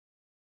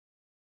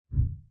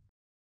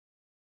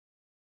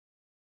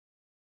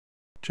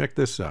Check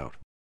this out.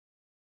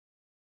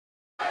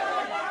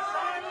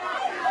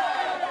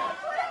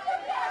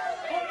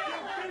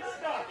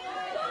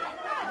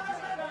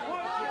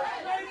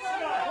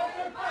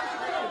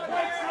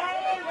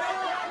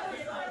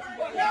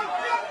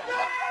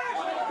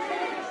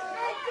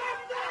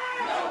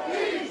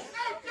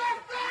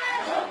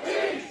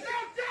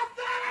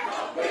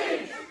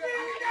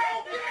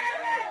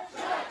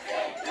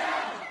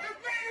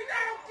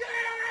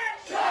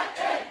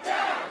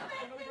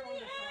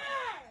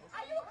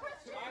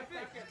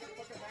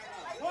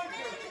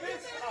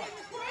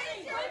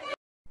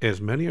 As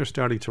many are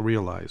starting to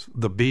realize,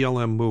 the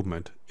BLM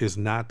movement is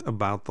not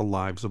about the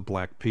lives of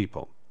black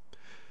people.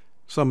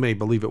 Some may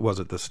believe it was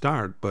at the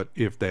start, but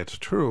if that's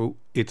true,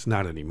 it's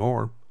not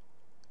anymore.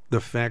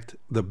 The fact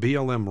the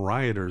BLM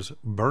rioters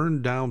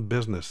burned down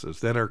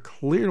businesses that are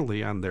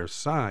clearly on their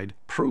side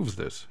proves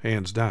this,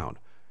 hands down.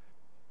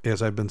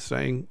 As I've been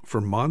saying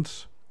for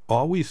months,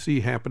 all we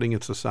see happening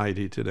in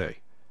society today,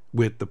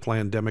 with the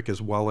pandemic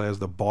as well as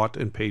the bought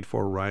and paid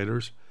for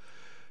rioters,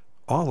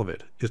 all of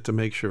it is to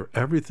make sure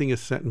everything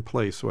is set in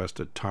place so as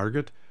to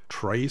target,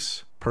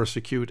 trace,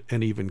 persecute,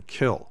 and even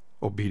kill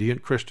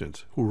obedient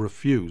Christians who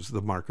refuse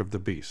the mark of the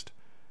beast.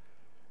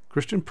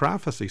 Christian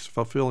prophecy is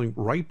fulfilling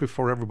right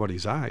before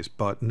everybody's eyes,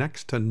 but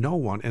next to no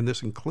one, and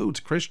this includes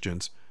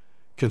Christians,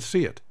 can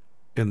see it.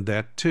 And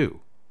that too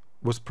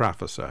was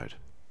prophesied.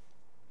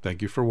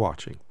 Thank you for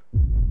watching.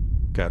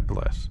 God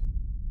bless.